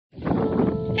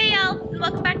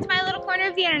welcome back to my little corner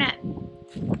of the internet.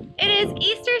 It is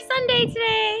Easter Sunday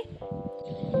today,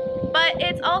 but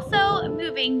it's also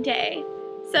moving day.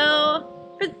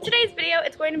 So for today's video,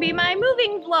 it's going to be my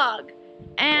moving vlog,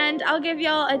 and I'll give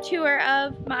y'all a tour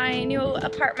of my new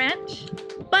apartment.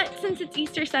 But since it's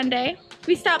Easter Sunday,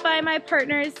 we stopped by my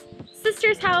partner's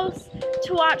sister's house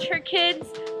to watch her kids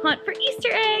hunt for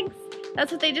Easter eggs.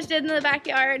 That's what they just did in the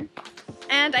backyard.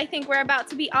 And I think we're about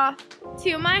to be off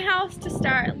to my house to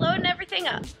start loading everything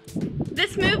up.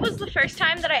 This move was the first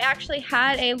time that I actually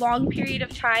had a long period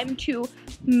of time to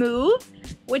move,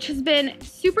 which has been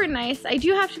super nice. I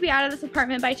do have to be out of this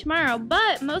apartment by tomorrow,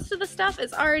 but most of the stuff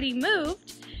is already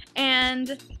moved,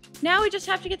 and now we just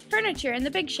have to get the furniture and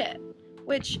the big shit,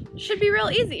 which should be real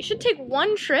easy. It should take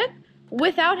one trip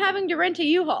without having to rent a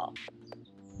U-Haul.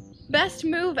 Best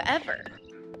move ever.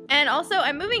 And also,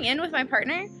 I'm moving in with my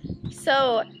partner,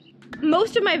 so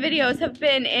most of my videos have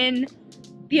been in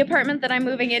the apartment that I'm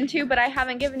moving into, but I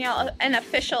haven't given y'all an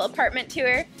official apartment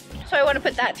tour, so I want to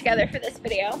put that together for this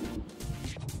video.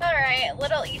 Alright,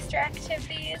 little Easter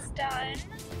activities done,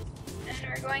 and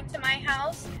we're going to my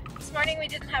house. This morning we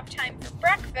didn't have time for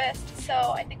breakfast, so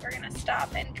I think we're gonna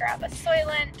stop and grab a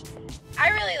Soylent. I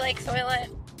really like Soylent.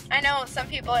 I know some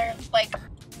people are like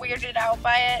weirded out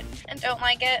by it and don't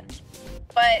like it,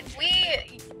 but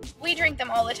we drink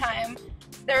them all the time.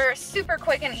 They're super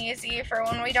quick and easy for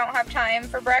when we don't have time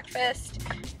for breakfast,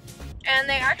 and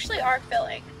they actually are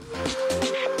filling.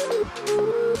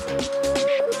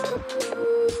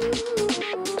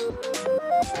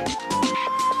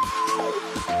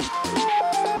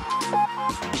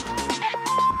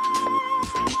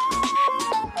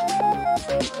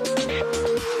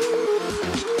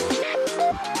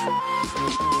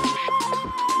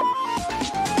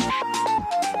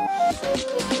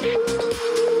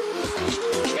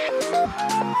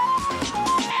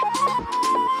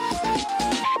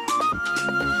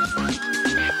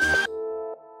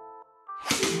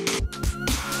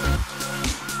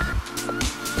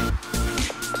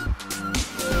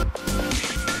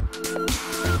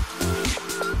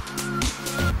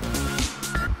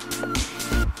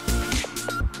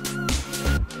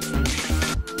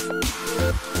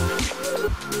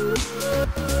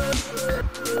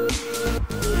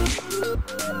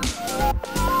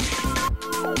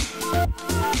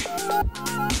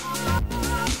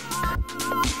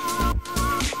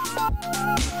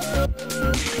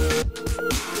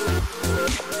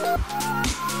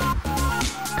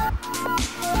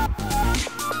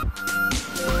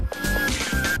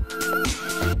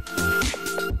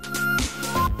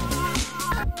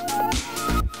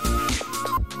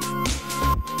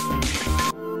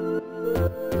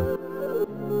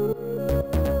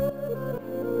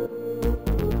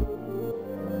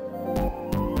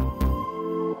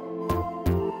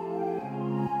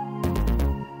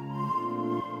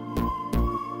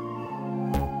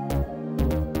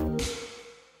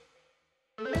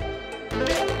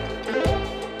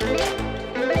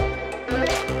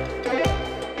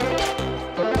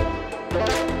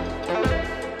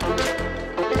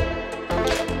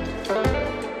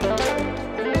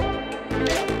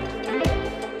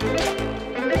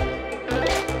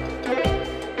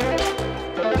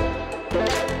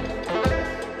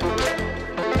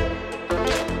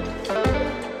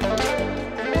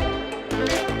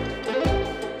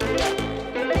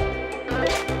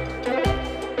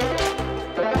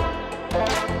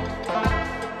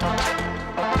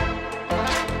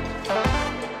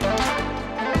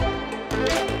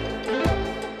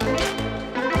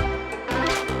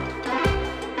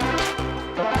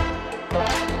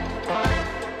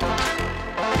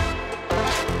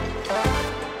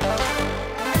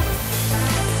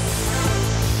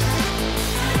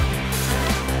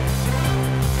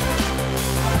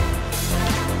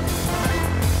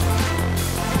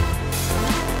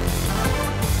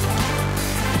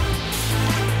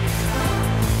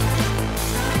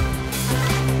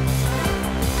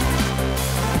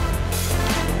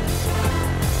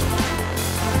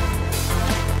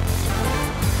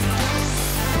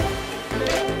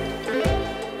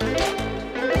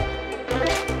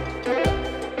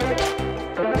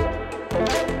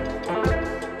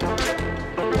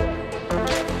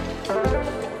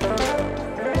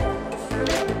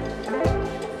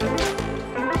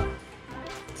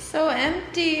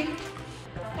 Empty.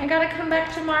 I gotta come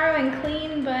back tomorrow and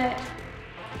clean, but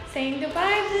saying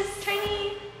goodbye to this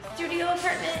tiny studio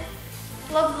apartment.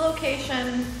 Love the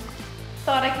location.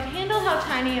 Thought I could handle how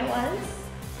tiny it was.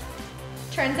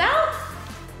 Turns out,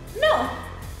 no.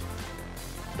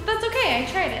 But that's okay,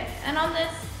 I tried it. And on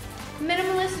this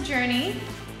minimalist journey,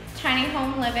 tiny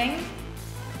home living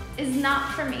is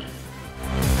not for me.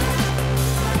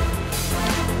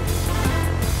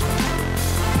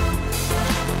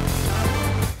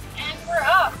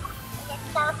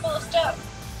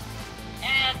 stove.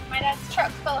 And my dad's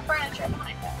truck full of furniture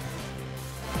behind us.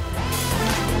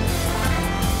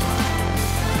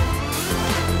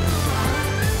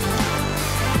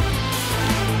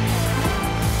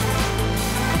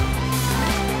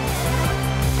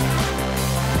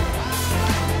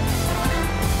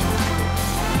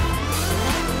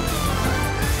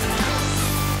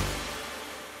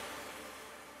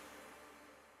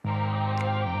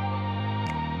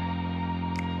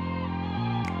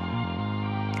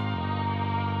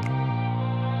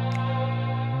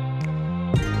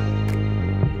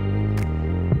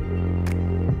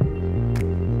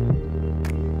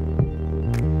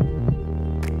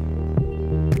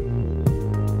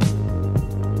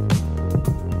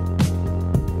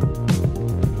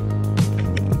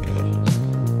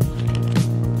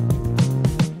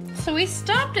 We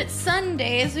stopped at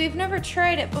Sundays. We've never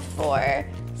tried it before.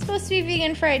 It's supposed to be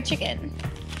vegan fried chicken.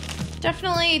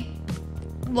 Definitely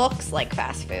looks like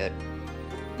fast food.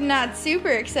 Not super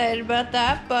excited about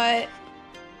that, but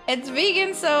it's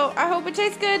vegan, so I hope it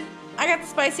tastes good. I got the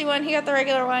spicy one, he got the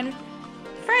regular one.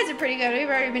 Fries are pretty good, we've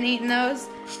already been eating those.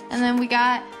 And then we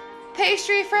got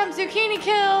pastry from Zucchini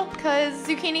Kill, because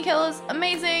Zucchini Kill is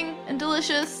amazing and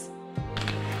delicious.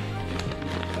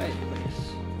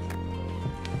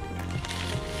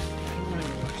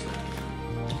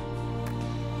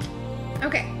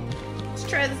 Okay, let's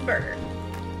try this burger.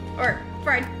 Or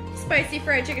spicy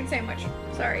fried chicken sandwich,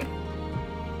 sorry.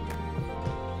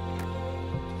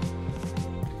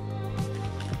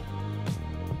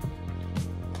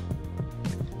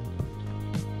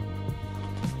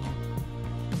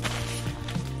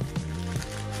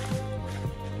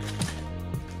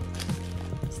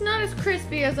 It's not as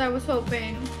crispy as I was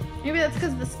hoping. Maybe that's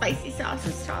because the spicy sauce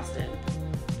is tossed in.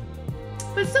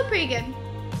 But it's still pretty good.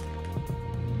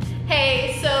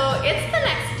 Hey, so it's the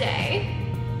next day,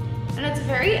 and it's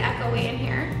very echoey in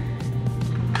here.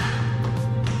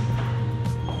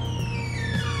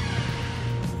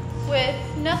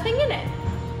 With nothing in it.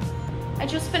 I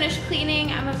just finished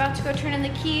cleaning. I'm about to go turn in the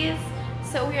keys.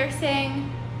 So we are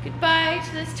saying goodbye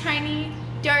to this tiny,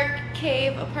 dark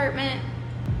cave apartment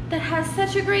that has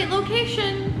such a great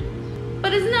location,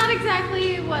 but is not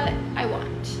exactly what I want.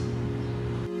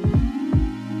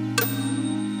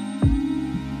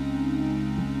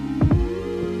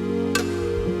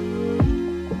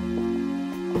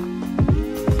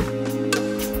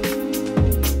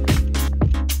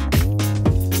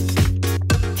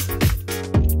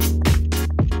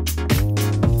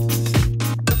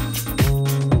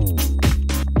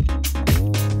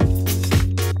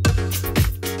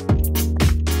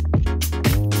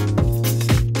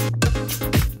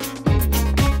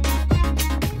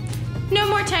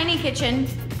 Tiny kitchen.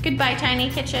 Goodbye, tiny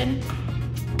kitchen.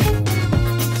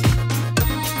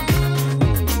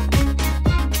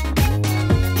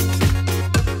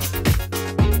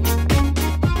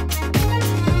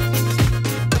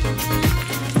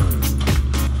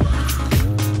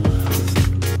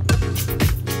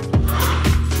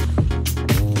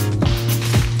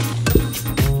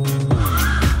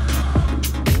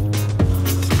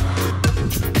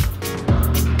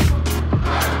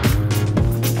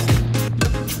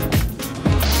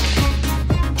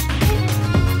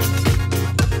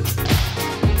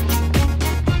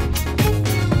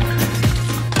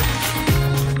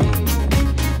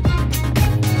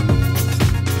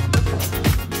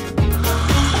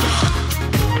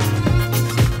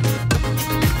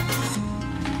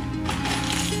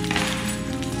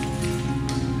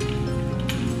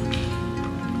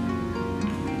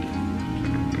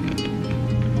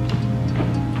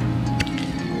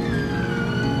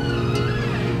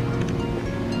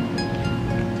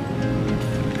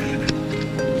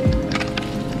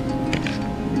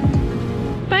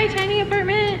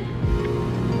 Apartment.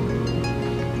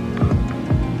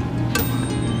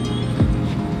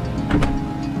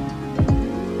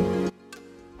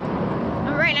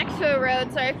 I'm right next to a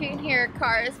road, sorry if you can hear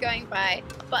cars going by,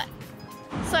 but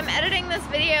so I'm editing this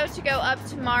video to go up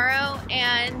tomorrow,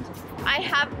 and I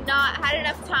have not had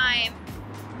enough time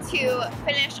to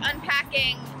finish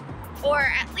unpacking or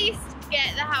at least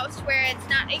get the house where it's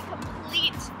not a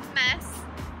complete mess.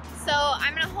 So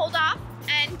I'm gonna hold off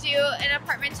and do an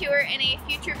apartment tour in a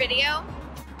future video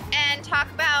and talk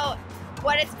about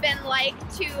what it's been like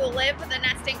to live with a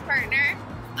nesting partner.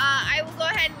 I will go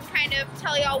ahead and kind of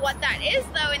tell y'all what that is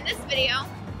though in this video.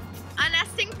 A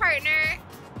nesting partner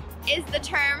is the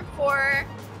term for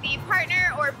the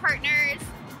partner or partners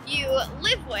you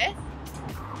live with.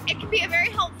 It can be a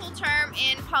very helpful term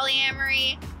in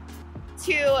polyamory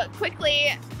to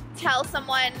quickly tell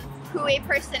someone who a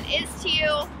person is to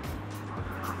you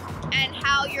and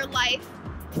how your life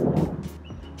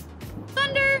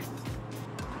under,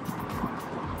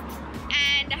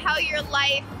 and how your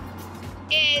life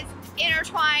is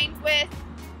intertwined with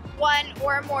one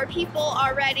or more people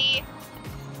already.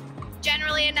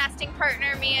 Generally, a nesting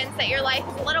partner means that your life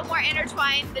is a little more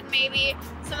intertwined than maybe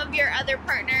some of your other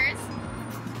partners.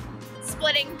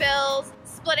 Splitting bills,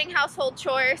 splitting household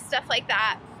chores, stuff like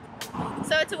that.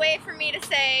 So it's a way for me to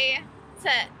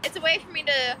it's a way for me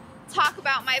to talk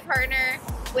about my partner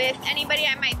with anybody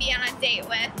I might be on a date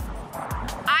with.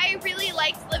 I really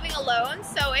liked living alone,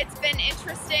 so it's been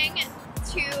interesting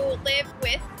to live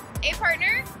with a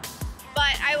partner,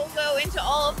 but I will go into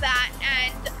all of that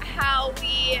and how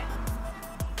we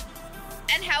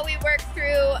work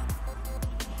through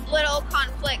little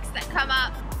conflicts that come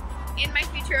up in my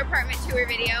future apartment tour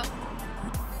video.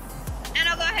 And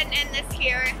I'll go ahead and end this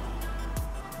here.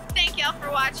 Thank y'all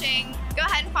for watching. Go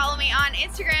ahead and follow me on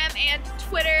Instagram and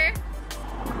Twitter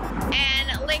and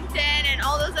LinkedIn and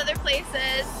all those other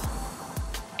places.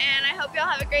 And I hope y'all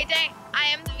have a great day. I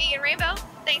am the Vegan Rainbow.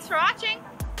 Thanks for watching.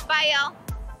 Bye, y'all.